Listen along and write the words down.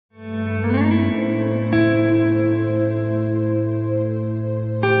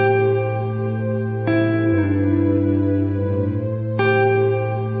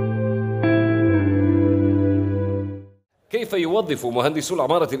يوظف مهندسو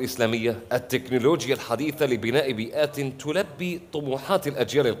العمارة الإسلامية التكنولوجيا الحديثة لبناء بيئات تلبي طموحات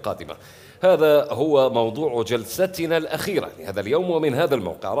الأجيال القادمة؟ هذا هو موضوع جلستنا الأخيرة لهذا اليوم ومن هذا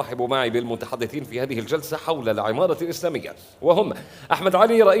الموقع. رحبوا معي بالمتحدثين في هذه الجلسة حول العمارة الإسلامية، وهم أحمد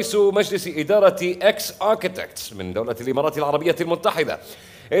علي رئيس مجلس إدارة اكس اركيتكتس من دولة الإمارات العربية المتحدة،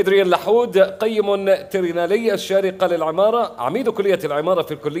 إدريان لاهود قيم ترينالي الشارقة للعمارة عميد كلية العمارة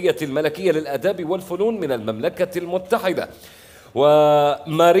في الكلية الملكية للآداب والفنون من المملكة المتحدة،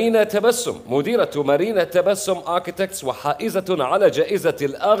 ومارينا تبسم مديرة مارينا تبسم اركيتكتس وحائزة على جائزة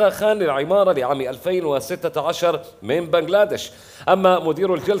الآغا خان للعمارة لعام 2016 من بنغلاديش. أما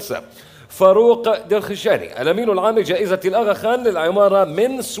مدير الجلسة فاروق درخشاني الأمين العام لجائزة الآغا خان للعمارة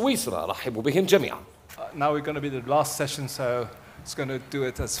من سويسرا. رحبوا بهم جميعا. Now we're going to be the last session, so it's going to do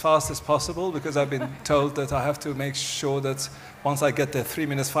it as fast as possible because I've been told that I have to make sure that once I get the 3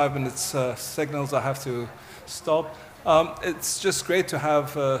 minutes, 5 minutes signals, I have to stop. It's just great to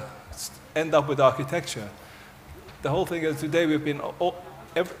have end up with architecture. The whole thing is today we've been,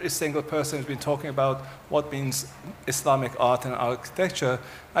 every single person has been talking about what means Islamic art and architecture.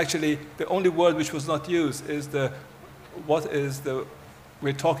 Actually, the only word which was not used is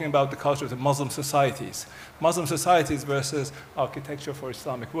we're talking about the culture of the Muslim societies. Muslim societies versus architecture for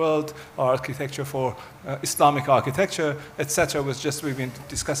Islamic world, or architecture for Islamic architecture, etc. was just we've been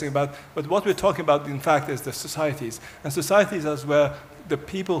discussing about. But what we're talking about, in fact, is the societies. And societies is where the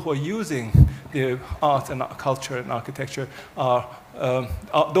people who are using the art and culture and architecture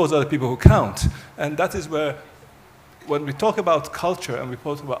those are the people who count. And that is where when we talk about culture and we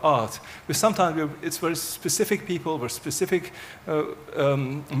talk about art, it's for specific people, for specific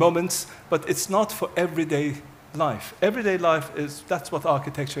moments, but it's not for everyday life. Everyday life that's what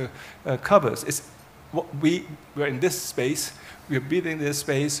architecture covers. We're in this space, we're breathing this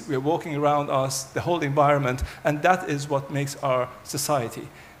space, we're walking around us, the whole environment, and that is what makes our society.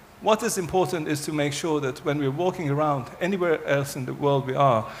 What is important is to make sure that when we're walking around anywhere else in the world we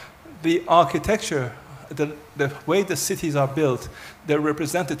are, the architecture, the way the cities are built, they're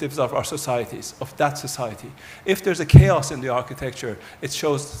representatives of our societies, of that society. If there's a chaos in the architecture, it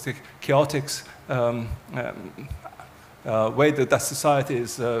shows the chaotic way that society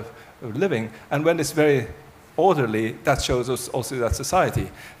is living. And when it's very orderly, that shows us also that society.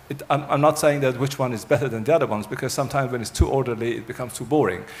 I'm not saying that which one is better than the other ones, because sometimes when it's too orderly, it becomes too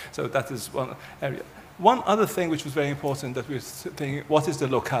boring. So that is one area. One other thing which was very important that we're thinking, what is the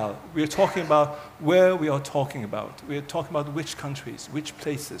locale? We're talking about where we are talking about. We're talking about which countries, which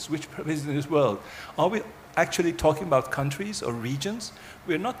places in this world. Are we actually talking about countries or regions?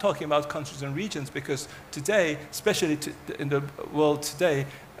 We're not talking about countries and regions because today, especially in the world today,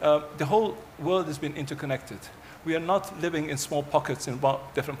 the whole world has been interconnected. We are not living in small pockets in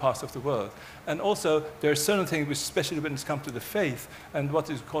different parts of the world. And also, there are certain things, which, especially when it comes to the faith, and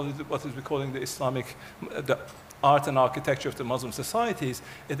what is we're calling the Islamic, the art and architecture of the Muslim societies,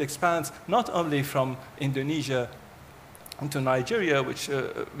 it expands not only from Indonesia into Nigeria, which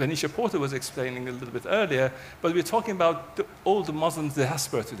Venetia Porter was explaining a little bit earlier, but we're talking about all the Muslim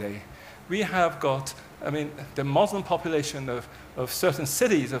diaspora today. We have got, the Muslim population of certain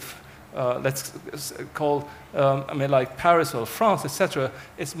cities, let's call, like Paris or France, etc.,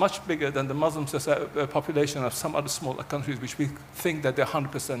 it's much bigger than the Muslim population of some other smaller countries, which we think that they're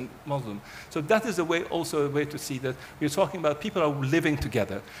 100% Muslim. So that is also a way to see that we're talking about people are living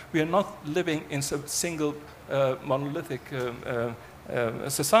together. We are not living in some single monolithic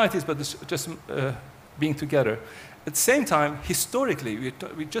societies, but just being together. At the same time, historically,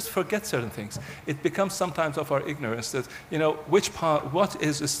 we just forget certain things. It becomes sometimes of our ignorance that, which part, where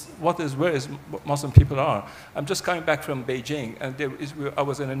Muslim people are. I'm just coming back from Beijing, and I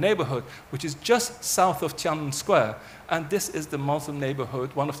was in a neighborhood which is just south of Tiananmen Square, and this is the Muslim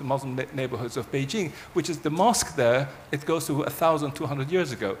neighborhood, one of the Muslim neighborhoods of Beijing, which is the mosque there. It goes to 1,200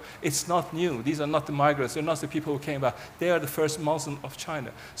 years ago. It's not new. These are not the migrants. They're not the people who came back. They are the first Muslim of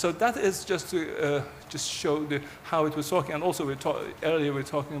China. So that is just to show how it was talking. And also, earlier we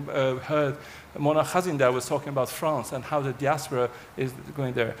heard Mona Khazindar was talking about France and how the diaspora is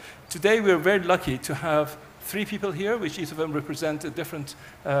going there. Today, we're very lucky to have 3 people here, which each of them represent a different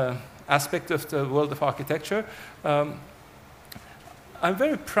aspect of the world of architecture. I'm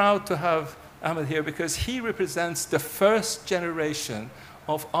very proud to have Ahmed here because he represents the first generation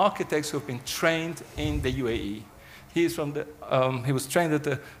of architects who have been trained in the UAE. He was trained at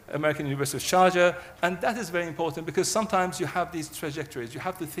the American University of Sharjah, and that is very important because sometimes you have these trajectories. You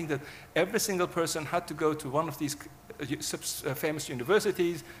have to think that every single person had to go to one of these famous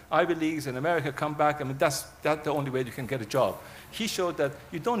universities, Ivy Leagues in America, come back. I mean, that's the only way you can get a job. He showed that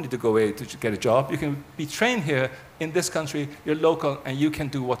you don't need to go away to get a job. You can be trained here in this country, you're local, and you can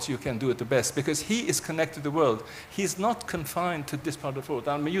do what you can do at the best, because he is connected to the world. He's not confined to this part of the world.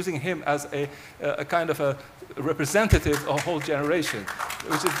 I'm using him as a kind of a representative of a whole generation,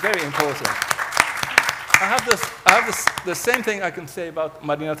 which is very important. I have the same thing I can say about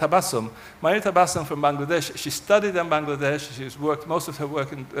Marina Tabbassum. Marina Tabbassum from Bangladesh, she studied in Bangladesh, she's worked most of her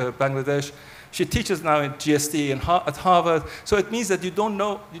work in Bangladesh. She teaches now in GST and at Harvard. So it means that you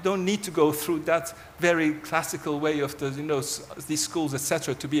don't need to go through that very classical way of these schools,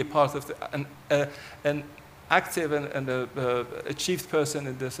 etc., to be a part of an active and achieved person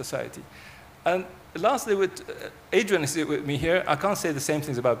in the society. And lastly, with Adrian is with me here. I can't say the same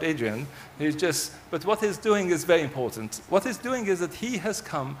things about Adrian. But what he's doing is very important. What he's doing is that he has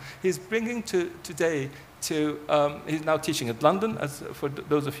come, he's bringing today he's now teaching at London, as for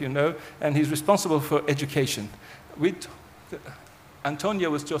those of you who know, and he's responsible for education. Antonia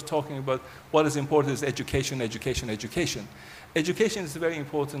was just talking about what is important is education, education, education. Education is a very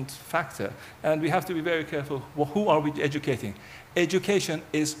important factor, and we have to be very careful. Well, who are we educating? Education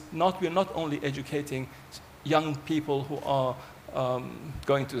is not, we're not only educating young people who are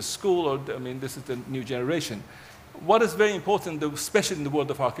going to school, or, I mean, this is the new generation. What is very important, especially in the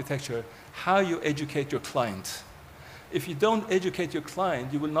world of architecture, how you educate your client. If you don't educate your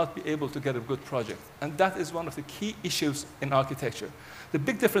client, you will not be able to get a good project. And that is one of the key issues in architecture. The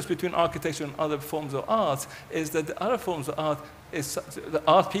big difference between architecture and other forms of art is that the other forms of art is the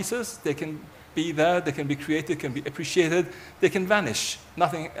art pieces, they can be there, they can be created, can be appreciated, they can vanish.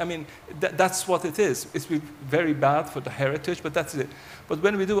 Nothing, I mean, that's what it is. It's very bad for the heritage, but that's it. But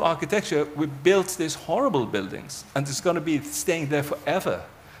when we do architecture, we build these horrible buildings, and it's going to be staying there forever.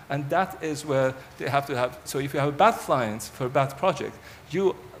 And that is where they have to have, so if you have a bad client for a bad project,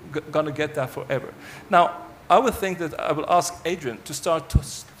 you're going to get that forever. Now, I would think that I will ask Adrian to start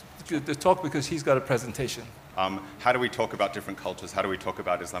to talk, because he's got a presentation. How do we talk about different cultures? How do we talk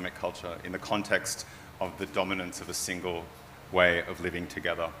about Islamic culture in the context of the dominance of a single way of living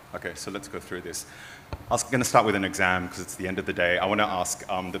together? Okay, so let's go through this. I'm going to start with an exam, because it's the end of the day. I want to ask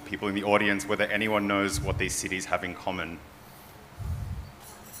the people in the audience whether anyone knows what these cities have in common.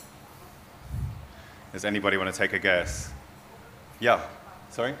 Does anybody want to take a guess? Yeah,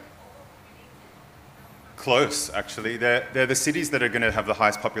 sorry? Close, actually. They're the cities that are going to have the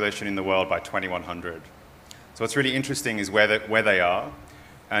highest population in the world by 2100. So what's really interesting is where they are,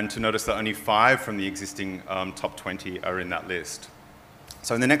 and to notice that only 5 from the existing top 20 are in that list.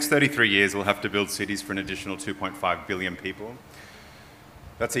 So in the next 33 years, we'll have to build cities for an additional 2.5 billion people.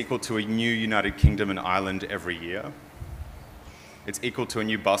 That's equal to a new United Kingdom and Ireland every year. It's equal to a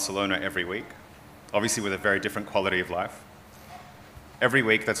new Barcelona every week, obviously with a very different quality of life. Every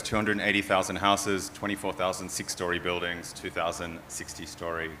week, that's 280,000 houses, 24,000 6-story buildings, 2,000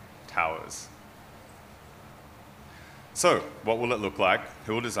 60-story towers. So, what will it look like?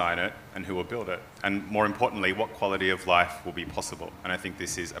 Who will design it? And who will build it? And more importantly, what quality of life will be possible? And I think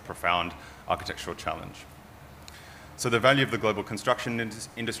this is a profound architectural challenge. So the value of the global construction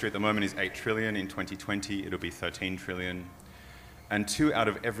industry at the moment is 8 trillion. In 2020, it'll be 13 trillion. And 2 out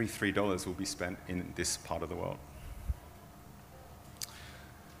of every $3 will be spent in this part of the world.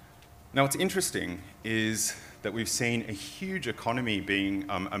 Now, what's interesting is that we've seen a huge economy being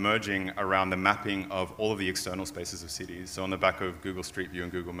emerging around the mapping of all of the external spaces of cities. So on the back of Google Street View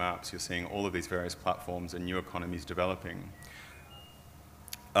and Google Maps, you're seeing all of these various platforms and new economies developing.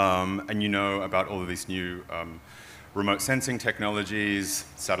 And you know about all of these new remote sensing technologies,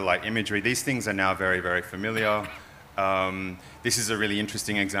 satellite imagery. These things are now very, very familiar. This is a really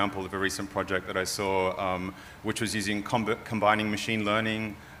interesting example of a recent project that I saw, which was using combining machine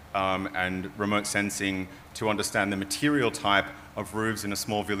learning and remote sensing to understand the material type of roofs in a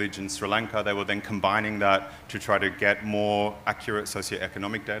small village in Sri Lanka. They were then combining that to try to get more accurate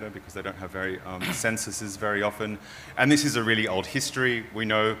socioeconomic data, because they don't have censuses very often. And this is a really old history. We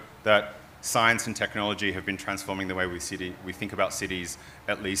know that science and technology have been transforming the way we think about cities,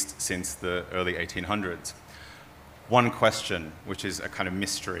 at least since the early 1800s. One question, which is a kind of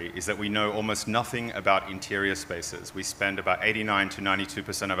mystery, is that we know almost nothing about interior spaces. We spend about 89 to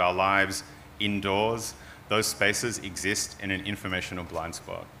 92% of our lives indoors. Those spaces exist in an informational blind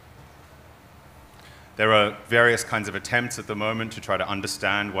spot. There are various kinds of attempts at the moment to try to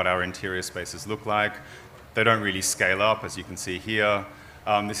understand what our interior spaces look like. They don't really scale up, as you can see here.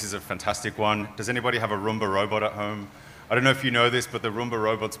 This is a fantastic one. Does anybody have a Roomba robot at home? I don't know if you know this, but the Roomba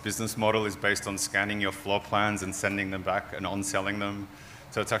robot's business model is based on scanning your floor plans and sending them back and on-selling them.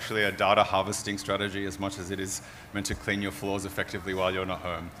 So it's actually a data harvesting strategy as much as it is meant to clean your floors effectively while you're not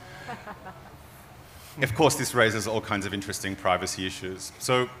home. Of course, this raises all kinds of interesting privacy issues.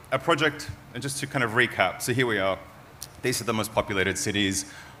 So a project, and just to kind of recap, so here we are. These are the most populated cities.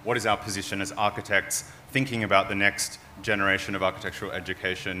 What is our position as architects thinking about the next generation of architectural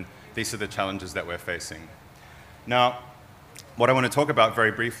education? These are the challenges that we're facing. Now, what I want to talk about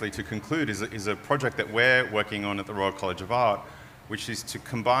very briefly to conclude is a project that we're working on at the Royal College of Art, which is to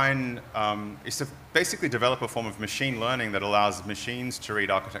combine, is to basically develop a form of machine learning that allows machines to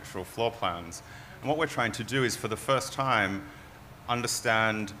read architectural floor plans. And what we're trying to do is, for the first time,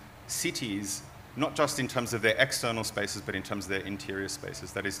 understand cities, not just in terms of their external spaces, but in terms of their interior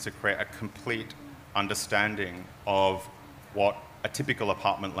spaces. That is to create a complete understanding of what a typical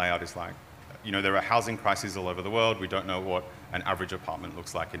apartment layout is like. You know, there are housing crises all over the world. We don't know what an average apartment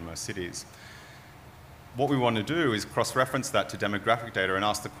looks like in most cities. What we want to do is cross-reference that to demographic data and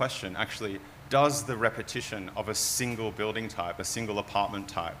ask the question, actually, does the repetition of a single building type, a single apartment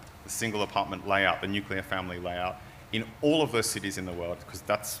type, a single apartment layout, the nuclear family layout, in all of those cities in the world, because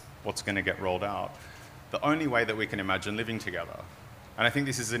that's what's going to get rolled out, the only way that we can imagine living together? And I think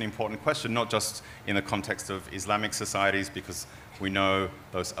this is an important question, not just in the context of Islamic societies, because we know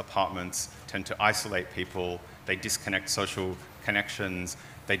those apartments tend to isolate people, they disconnect social connections,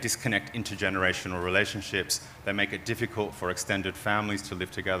 they disconnect intergenerational relationships, they make it difficult for extended families to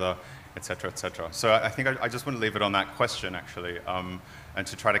live together, et cetera, et cetera. So I think I just want to leave it on that question, actually, and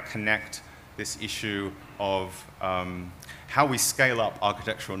to try to connect this issue of how we scale up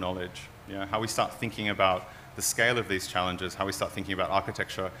architectural knowledge, you know, how we start thinking about the scale of these challenges, how we start thinking about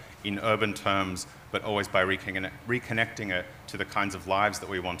architecture in urban terms, but always by reconnecting it to the kinds of lives that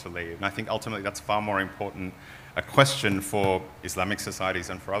we want to lead. And I think ultimately that's far more important a question for Islamic societies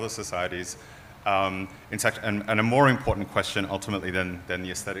and for other societies, in fact, and a more important question ultimately than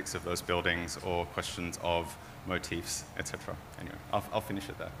the aesthetics of those buildings or questions of motifs, etc. Anyway, I'll finish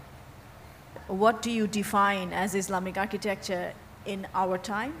it there. What do you define as Islamic architecture in our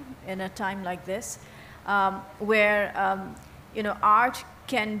time, in a time like this, where you know, art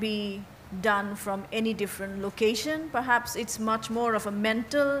can be done from any different location? Perhaps it's much more of a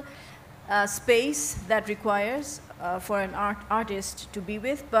mental space that requires for an artist to be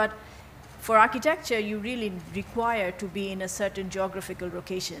with, but for architecture you really require to be in a certain geographical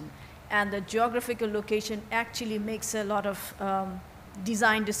location, and the geographical location actually makes a lot of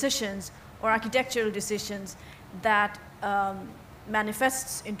design decisions or architectural decisions that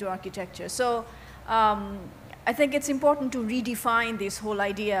manifests into architecture. So I think it's important to redefine this whole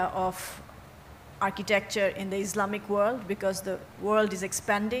idea of architecture in the Islamic world, because the world is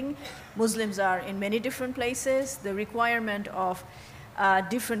expanding. Muslims are in many different places. The requirement of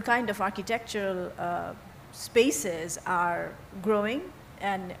different kind of architectural spaces are growing,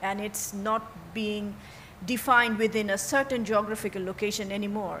 and it's not being defined within a certain geographical location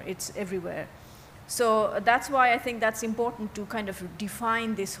anymore. It's everywhere. So that's why I think that's important to kind of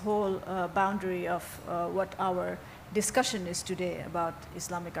define this whole boundary of what our discussion is today about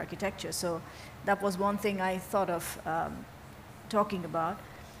Islamic architecture. So that was one thing I thought of talking about.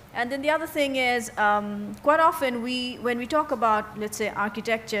 And then the other thing is, quite often when we talk about, let's say,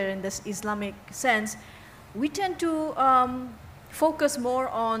 architecture in this Islamic sense, we tend to focus more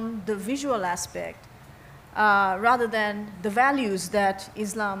on the visual aspect rather than the values that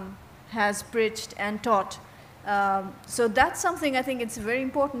Islam has preached and taught. So that's something I think it's very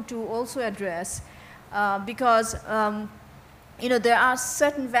important to also address, because you know, there are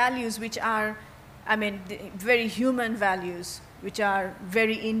certain values which are, I mean, very human values, which are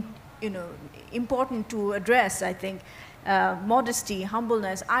very important to address, I think. Modesty,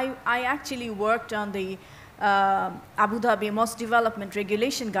 humbleness. I actually worked on the Abu Dhabi Mosque Development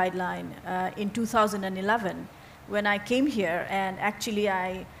Regulation Guideline in 2011 when I came here, and actually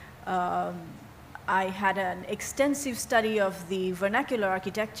I had an extensive study of the vernacular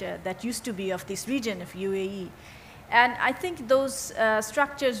architecture that used to be of this region of UAE. And I think those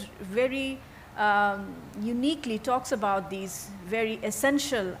structures very uniquely talks about these very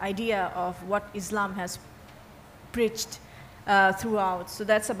essential idea of what Islam has preached throughout. So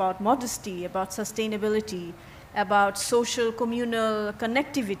that's about modesty, about sustainability, about social communal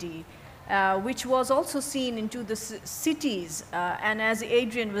connectivity, which was also seen into the cities. And as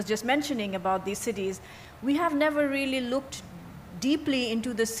Adrian was just mentioning about these cities, we have never really looked deeply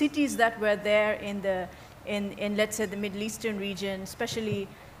into the cities that were there in let's say the Middle Eastern region, especially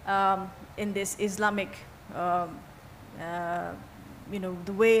in this Islamic, you know,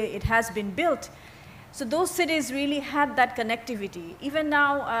 the way it has been built. So those cities really had that connectivity. Even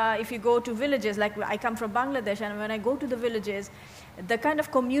now, if you go to villages, like I come from Bangladesh, and when I go to the villages, the kind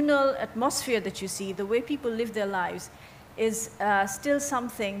of communal atmosphere that you see, the way people live their lives, is still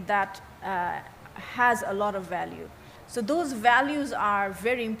something that has a lot of value. So those values are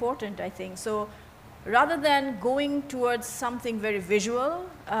very important, I think. So rather than going towards something very visual,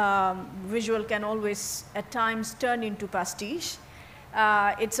 visual can always at times turn into pastiche.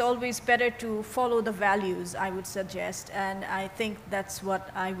 It's always better to follow the values, I would suggest, and I think that's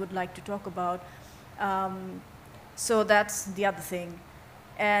what I would like to talk about. So that's the other thing.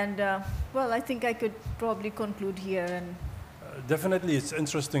 And well, I think I could probably conclude here. And definitely, it's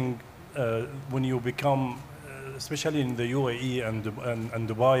interesting when you become, especially in the UAE and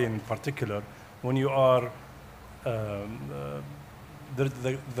Dubai in particular, when you are,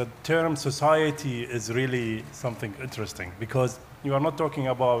 the term society is really something interesting, because you are not talking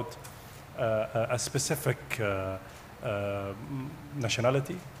about a specific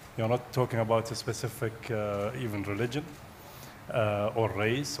nationality. You're not talking about a specific even religion or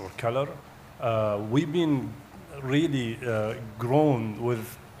race or color. We've been really grown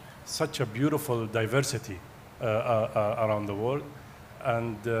with such a beautiful diversity around the world,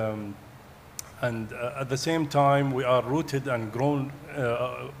 and at the same time we are rooted and born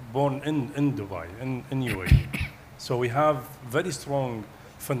in Dubai, in UAE. So we have very strong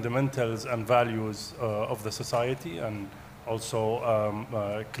fundamentals and values of the society, and also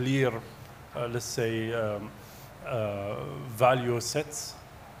clear, let's say, value sets.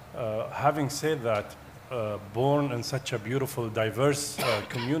 Having said that, born in such a beautiful, diverse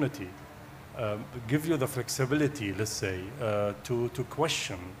community, give you the flexibility, let's say, to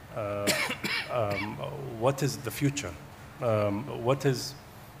question what is the future, what is,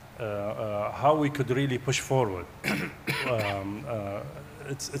 how we could really push forward.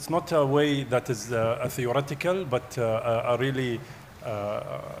 It's not a way that is a theoretical, but a really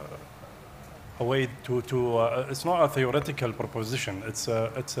a way to it's not a theoretical proposition. It's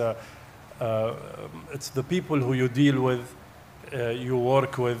the people who you deal with, you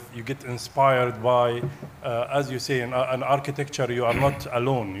work with, you get inspired by. As you say, in architecture, you are not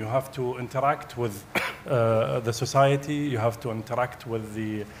alone. You have to interact with the society. You have to interact with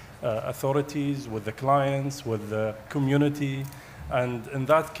the authorities, with the clients, with the community. And in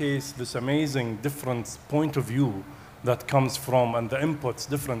that case, this amazing different point of view that comes from, and the inputs,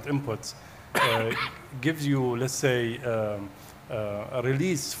 different inputs, gives you, let's say, a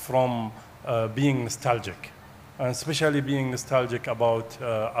release from being nostalgic, and especially being nostalgic about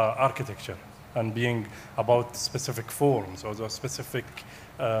architecture, and being about specific forms or the specific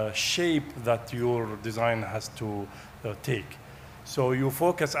shape that your design has to take. So you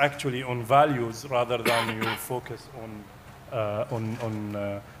focus actually on values rather than you focus on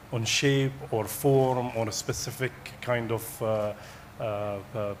shape or form or a specific kind of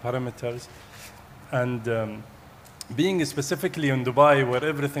parameters. And being specifically in Dubai, where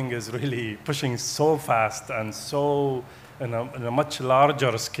everything is really pushing so fast and so in a much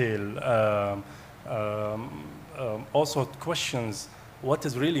larger scale, also questions what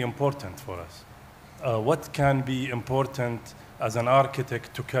is really important for us. What can be important as an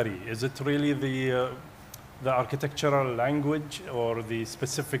architect to carry? Is it really the architectural language or the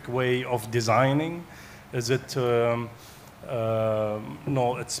specific way of designing? Is it, no,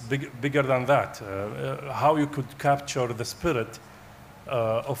 it's bigger than that. How you could capture the spirit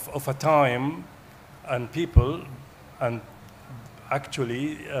of a time and people, and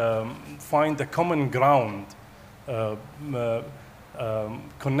actually find a common ground,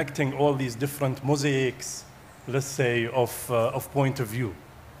 connecting all these different mosaics, let's say, of point of view.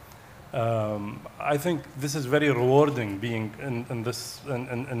 I think this is very rewarding, being in this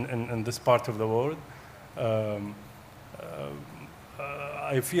part of the world.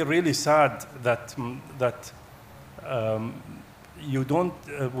 I feel really sad that you don't,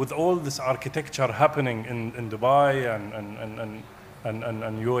 with all this architecture happening in Dubai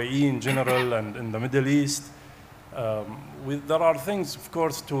and UAE in general and in the Middle East, there are things, of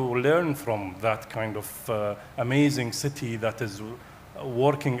course, to learn from that kind of amazing city that is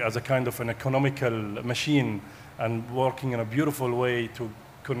working as a kind of an economical machine and working in a beautiful way to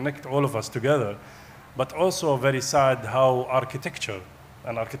connect all of us together. But also very sad how architecture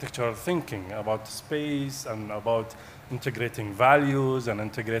and architectural thinking about space and about integrating values and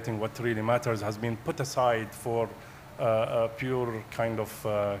integrating what really matters has been put aside for a pure kind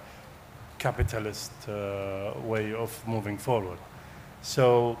of capitalist way of moving forward.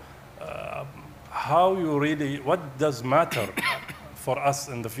 So how you really, what does matter for us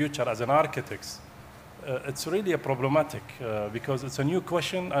in the future as an architects? It's really a problematic because it's a new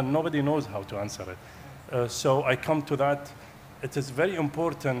question and nobody knows how to answer it. So I come to that. It is very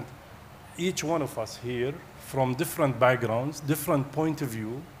important each one of us here from different backgrounds, different point of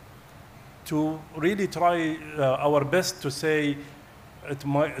view, to really try our best to say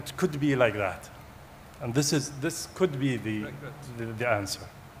it could be like that. And this could be the answer.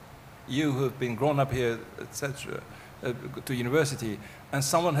 You who have been grown up here, etc., to university, and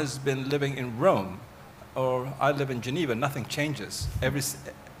someone has been living in Rome, or I live in Geneva, nothing changes. Everything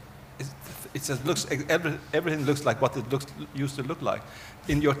looks like what it used to look like.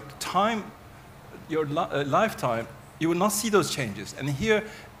 In your time, your lifetime, you will not see those changes. And here,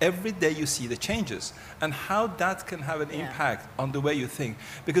 every day you see the changes. And how that can have an impact on the way you think.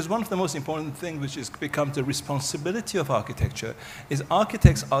 Because one of the most important things which has become the responsibility of architecture is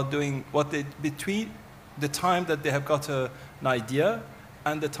architects are doing what they, between the time that they have got an idea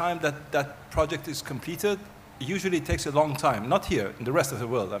and the time that that project is completed, usually it takes a long time. Not here, in the rest of the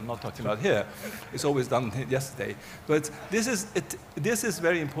world. I'm not talking about here. It's always done yesterday. But this is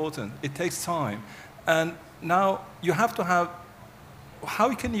very important. It takes time. And now you have to have,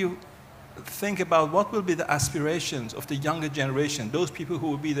 how can you think about what will be the aspirations of the younger generation, those people who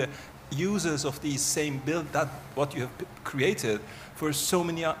will be the users of these same build, that what you have created for so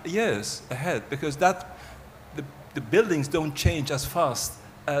many years ahead, because the buildings don't change as fast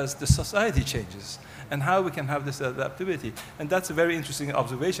as the society changes, and how we can have this adaptability. And that's a very interesting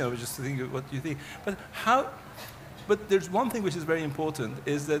observation. I was just thinking what you think. But there's one thing which is very important,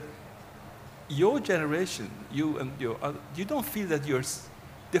 is that your generation, you and you don't feel that you're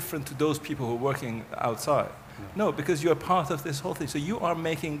different to those people who are working outside. No, because you're part of this whole thing. So you are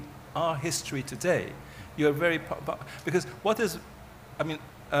making our history today. You're very, because what is, I mean,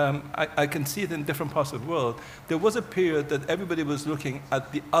 I can see it in different parts of the world. There was a period that everybody was looking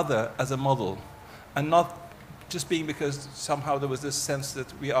at the other as a model, and not just being because somehow there was this sense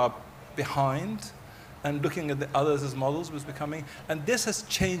that we are behind, and looking at the others as models was becoming, and this has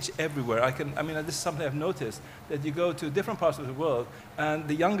changed everywhere. I mean, this is something I've noticed, that you go to different parts of the world, and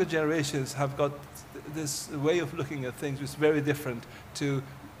the younger generations have got this way of looking at things which is very different to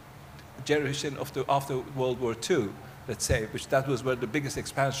generation after World War II, let's say, which that was where the biggest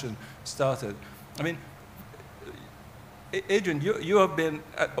expansion started. I mean, Adrian, you have been,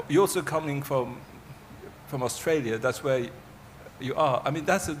 you're also coming from Australia, that's where you are. I mean,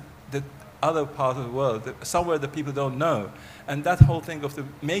 that's the other part of the world, somewhere that people don't know. And that whole thing of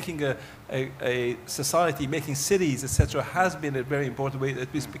making a society, making cities, etc., has been a very important way,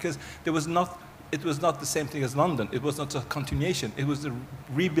 because it was not the same thing as London. It was not a continuation. It was the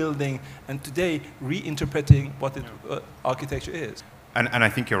rebuilding, and today reinterpreting what architecture is. And I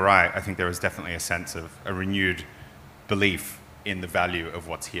think you're right. I think there is definitely a sense of a renewed belief in the value of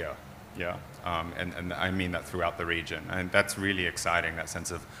what's here. Yeah. And I mean that throughout the region. And that's really exciting, that sense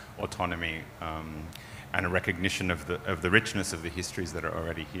of autonomy and a recognition of the richness of the histories that are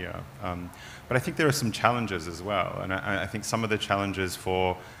already here. But I think there are some challenges as well. And I think some of the challenges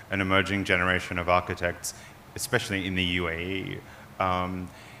for an emerging generation of architects, especially in the UAE,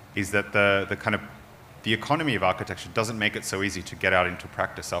 is that the economy of architecture doesn't make it so easy to get out into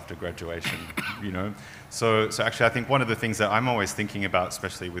practice after graduation, you know? So actually I think one of the things that I'm always thinking about,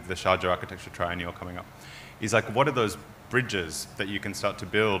 especially with the Sharjah Architecture Triennial coming up, is like, what are those bridges that you can start to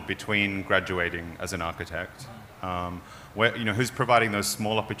build between graduating as an architect? Where, you know, who's providing those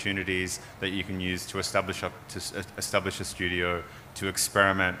small opportunities that you can use to establish a studio, to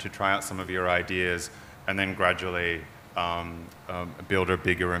experiment, to try out some of your ideas, and then gradually build a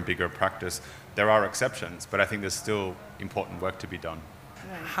bigger and bigger practice. There are exceptions, but I think there's still important work to be done.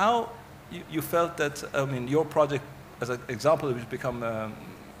 Right. How you felt that, I mean, your project, as an example, which become,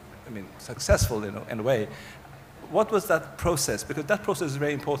 successful in a way. What was that process? Because that process is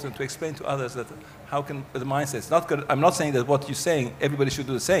very important to explain to others that how can the mindset. It's not good. I'm not saying that what you're saying everybody should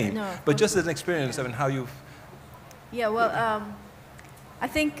do the same, no, but just as an experience. I mean, how you. Yeah. Well, I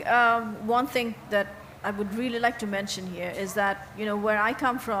think one thing that I would really like to mention here is that, you know, where I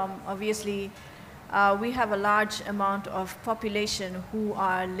come from, obviously, we have a large amount of population who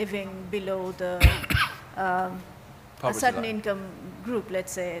are living below the a certain income group,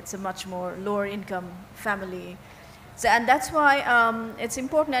 let's say. It's a much more lower income family. So, and that's why it's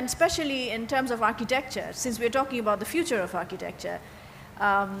important, and especially in terms of architecture, since we're talking about the future of architecture,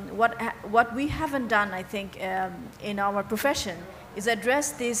 what we haven't done, I think, in our profession is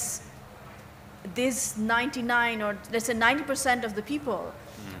address this 99 or let's say 90% of the people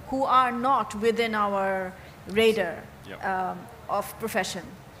who are not within our radar of profession.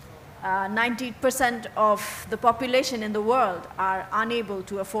 90% of the population in the world are unable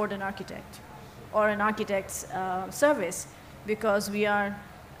to afford an architect or an architect's service, because we are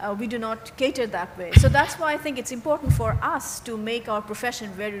we do not cater that way. So that's why I think it's important for us to make our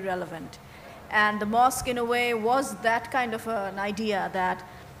profession very relevant. And the mosque, in a way, was that kind of an idea that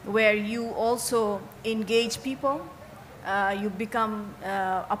where you also engage people, you become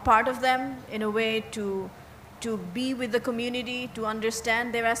a part of them in a way to be with the community, to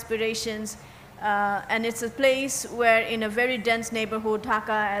understand their aspirations. And it's a place where in a very dense neighborhood,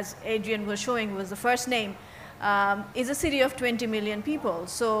 Dhaka, as Adrian was showing, was the first name, is a city of 20 million people.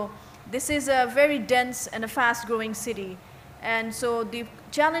 So this is a very dense and a fast-growing city. And so the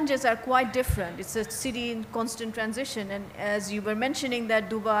challenges are quite different. It's a city in constant transition. And as you were mentioning that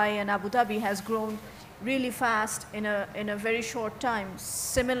Dubai and Abu Dhabi has grown really fast in a very short time.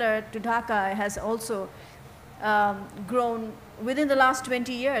 Similar to Dhaka, has also grown within the last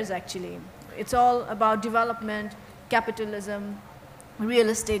 20 years, actually. It's all about development, capitalism, real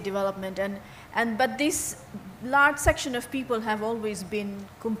estate development. But this large section of people have always been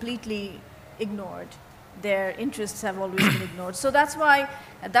completely ignored. Their interests have always been ignored. So that's why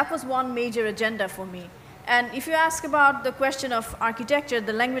that was one major agenda for me. And if you ask about the question of architecture,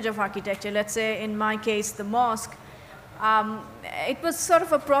 the language of architecture, let's say in my case, the mosque, it was sort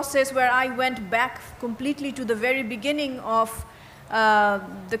of a process where I went back completely to the very beginning of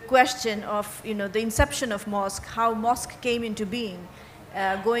the question of, the inception of mosque, how mosque came into being,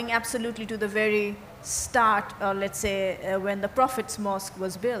 going absolutely to the very start, or let's say when the Prophet's mosque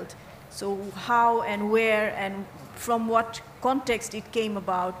was built. So how and where and from what context it came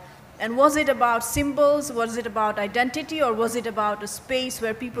about. And was it about symbols, was it about identity, or was it about a space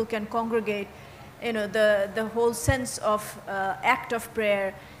where people can congregate, the whole sense of act of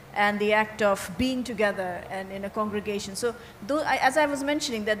prayer and the act of being together and in a congregation. So as I was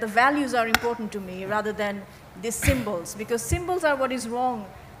mentioning, that the values are important to me rather than these symbols, because symbols are what is wrong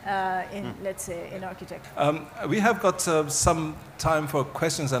let's say, in architecture. We have got some time for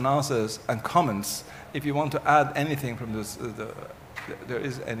questions and answers and comments. If you want to add anything from this, there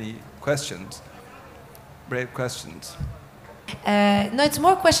is any questions, brave questions. No, it's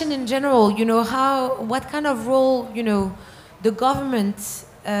more question in general. What kind of role, the government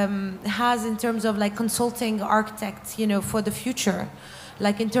has in terms of like consulting architects, for the future,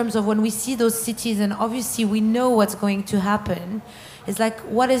 like in terms of when we see those cities, and obviously we know what's going to happen. It's like,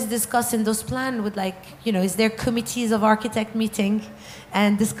 what is discussed in those plans with, like, is there committees of architect meeting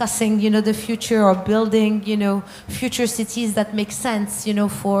and discussing, the future, or building, future cities that make sense,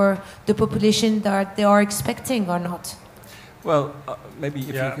 for the population that they are expecting or not? Well, maybe if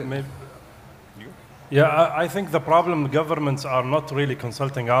you can... Maybe. Yeah, I think the problem, governments are not really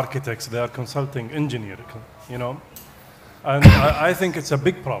consulting architects, they are consulting engineers, And I think it's a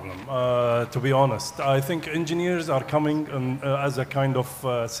big problem, to be honest. I think engineers are coming as a kind of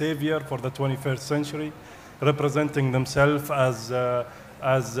savior for the 21st century, representing themselves as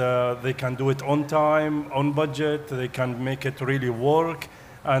they can do it on time, on budget, they can make it really work,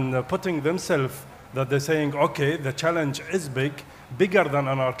 and putting themselves that they're saying, okay, the challenge is bigger than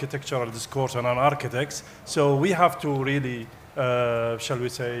an architectural discourse and an architects, so we have to really shall we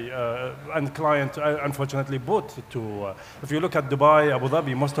say, and client, unfortunately, both to, if you look at Dubai, Abu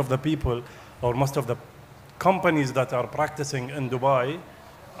Dhabi, most of the people, or most of the companies that are practicing in Dubai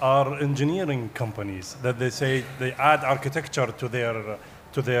are engineering companies, that they say they add architecture to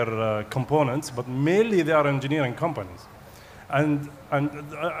their components, but mainly they are engineering companies. And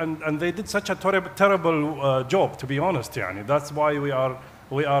they did such a terrible job, to be honest. Yani. That's why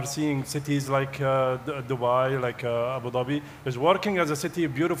we are seeing cities like Dubai, like Abu Dhabi, is working as a city,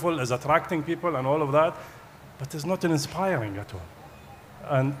 beautiful, is attracting people and all of that, but it's not inspiring at all.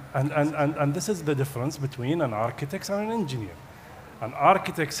 And this is the difference between an architect and an engineer. And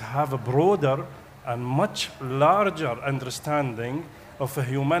architects have a broader and much larger understanding of the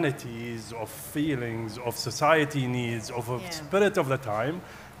humanities, of feelings, of society needs, of a spirit of the time,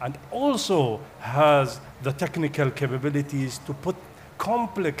 and also has the technical capabilities to put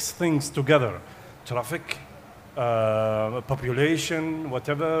complex things together, traffic, population,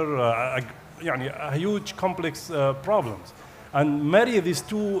 whatever, a huge complex problems, and marry these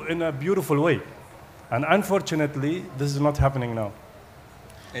two in a beautiful way. And unfortunately, this is not happening now.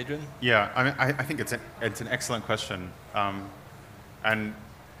 Adrian? Yeah, I mean, I think it's an excellent question. And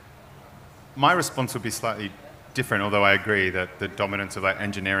my response would be slightly different, although I agree that the dominance of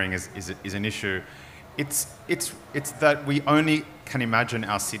engineering is an issue. It's that we only can imagine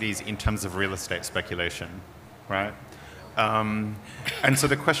our cities in terms of real estate speculation, right? And so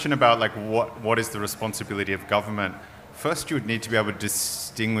the question about like what is the responsibility of government, first you would need to be able to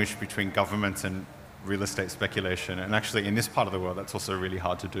distinguish between governments and real estate speculation. And actually in this part of the world, that's also really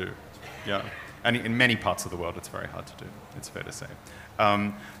hard to do. Yeah. And in many parts of the world, it's very hard to do, it's fair to say.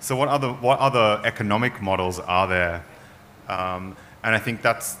 So what other economic models are there? And I think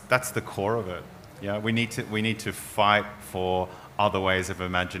that's the core of it. Yeah, we need to fight for other ways of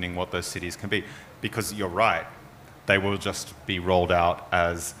imagining what those cities can be. Because you're right, they will just be rolled out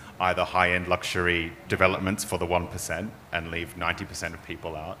as either high-end luxury developments for the 1% and leave 90% of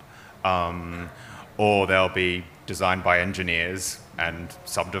people out, or they'll be designed by engineers and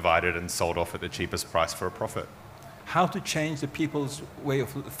subdivided and sold off at the cheapest price for a profit. How to change the people's way of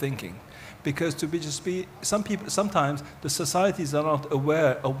thinking. Because sometimes the societies are not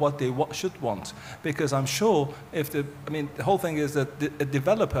aware of what they should want. Because I'm sure the whole thing is that a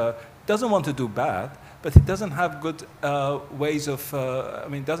developer doesn't want to do bad, but he doesn't have good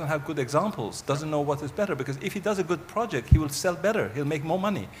doesn't have good examples, doesn't know what is better. Because if he does a good project, he will sell better, he'll make more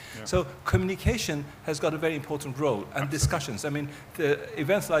money. Yeah. So communication has got a very important role, and discussions. I mean, the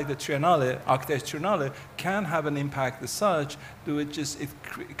events like the Triennale, Architecture Triennale, can have an impact as such, which is, it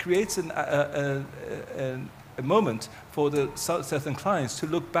creates a moment for the certain clients to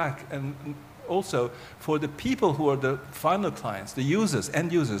look back, and also for the people who are the final clients, the users,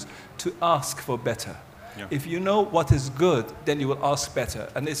 end users, to ask for better. Yeah. If you know what is good, then you will ask better.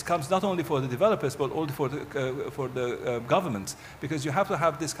 And this comes not only for the developers, but also for the government, because you have to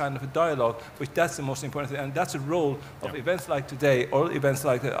have this kind of a dialogue, which that's the most important thing. And that's a role of events like today, or events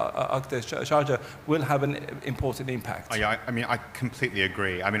like the Architecture Sharjah will have an important impact. Yeah, I mean, I completely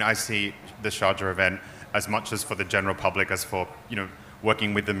agree. I mean, I see the Sharjah event as much as for the general public as for,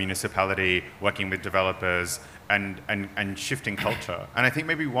 working with the municipality, working with developers, and shifting culture. And I think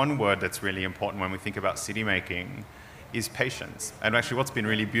maybe one word that's really important when we think about city making is patience. And actually what's been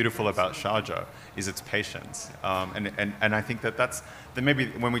really beautiful about Sharjah is its patience. And I think that maybe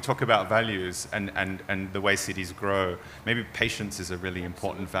when we talk about values and the way cities grow, maybe patience is a really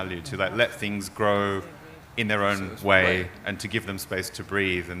important value, to let things grow in their own way, and to give them space to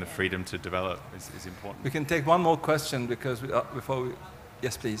breathe, and the freedom to develop is important. We can take one more question, because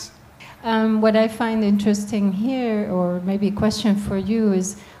yes, please. What I find interesting here, or maybe a question for you,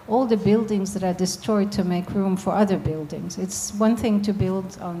 is all the buildings that are destroyed to make room for other buildings. It's one thing to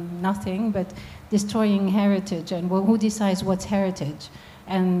build on nothing, but destroying heritage, and who decides what's heritage?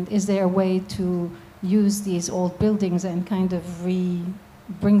 And is there a way to use these old buildings and kind of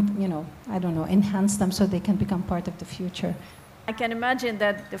enhance them so they can become part of the future? I can imagine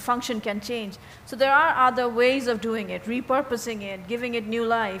that the function can change. So there are other ways of doing it, repurposing it, giving it new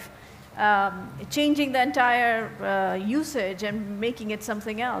life, changing the entire usage and making it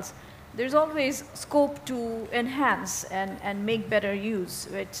something else. There's always scope to enhance and make better use.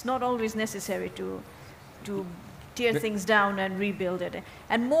 It's not always necessary to tear things down and rebuild it.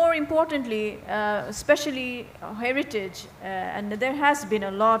 And more importantly, especially heritage, and there has been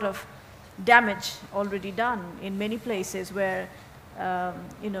a lot of damage already done in many places where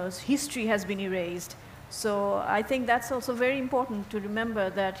history has been erased. So I think that's also very important to remember,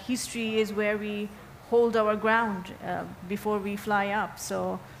 that history is where we hold our ground before we fly up.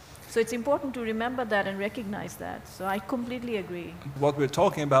 So it's important to remember that and recognize that. So I completely agree. What we're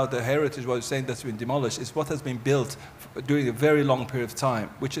talking about, the heritage, what you're saying that's been demolished, is what has been built during a very long period of time,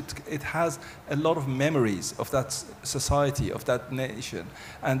 which it has a lot of memories of that society, of that nation.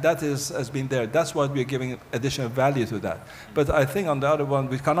 And that has been there. That's why we're giving additional value to that. But I think on the other one,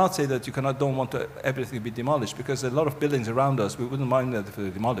 we cannot say that don't want everything to be demolished, because a lot of buildings around us, we wouldn't mind that if they're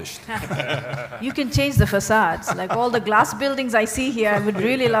demolished. You can change the facades. Like all the glass buildings I see here, I would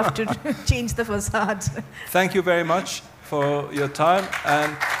really love to change the facades. Thank you very much for your time.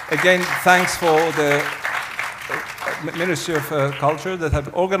 And again, thanks for the Ministry of Culture that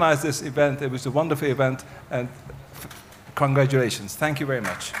have organized this event. It was a wonderful event, and congratulations. Thank you very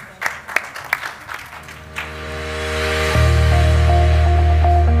much.